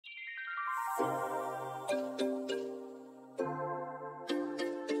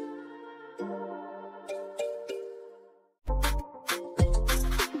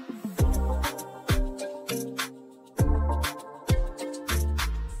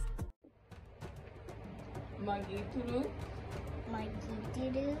Magituru.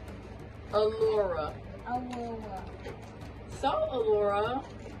 Magituru. Allura. Aurora. So, Allura,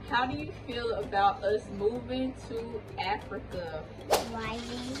 how do you feel about us moving to Africa?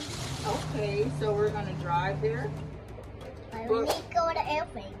 Driving. Okay, so we're gonna drive there. But we need to go on the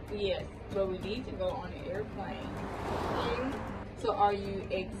airplane. Yes, but we need to go on an airplane. Okay. So, are you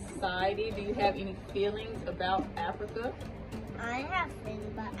excited? Do you have any feelings about Africa? I have feelings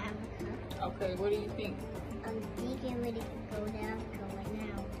about Africa. Okay, what do you think? I'm thinking we can go to Africa right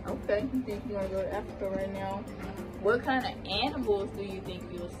now. Okay, you think you want to go to Africa right now? What kind of animals do you think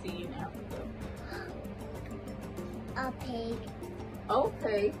you'll see in Africa? A pig.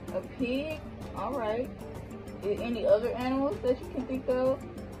 Okay, a pig. All right. Any other animals that you can think of?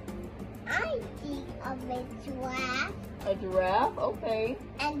 I think of a giraffe. A giraffe. Okay.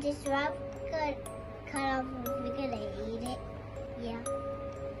 And the giraffe could cut off if we're gonna eat it. Yeah.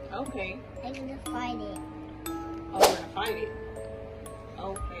 Okay. I'm gonna fight it. Oh, we're gonna fight it.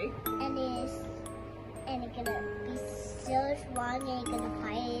 Okay. And it's gonna be so strong and you're gonna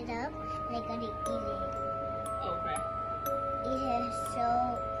fight it up and you're gonna eat it. Okay. It has so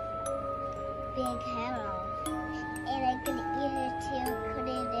big hair off. And I'm gonna eat it too. Could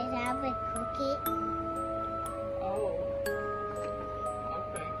it have a cookie? Oh.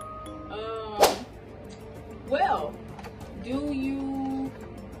 Okay. Well, do you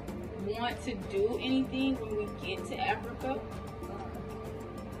want to do anything when we get to Africa?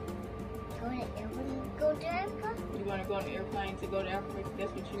 Go to Africa? You want to go on the airplane to go to Africa?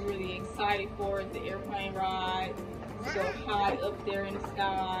 That's what you're really excited for, is the airplane ride. To go high up there in the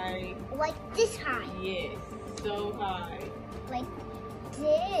sky. Like this high. Yes, so high. Like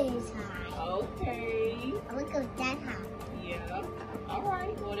this high. Okay. I would go that high. Yeah. All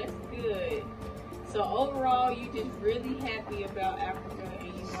right. Well, that's good. So overall, you just really happy about Africa, and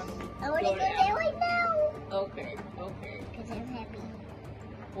you want to I want to go there right now. Okay. Okay. Because I'm happy.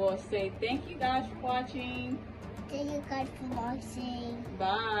 Well, say thank you guys for watching. Thank you guys for watching.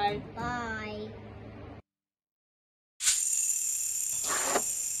 Bye. Bye.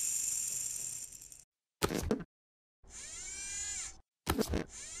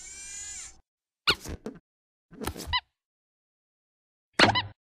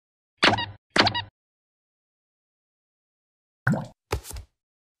 What?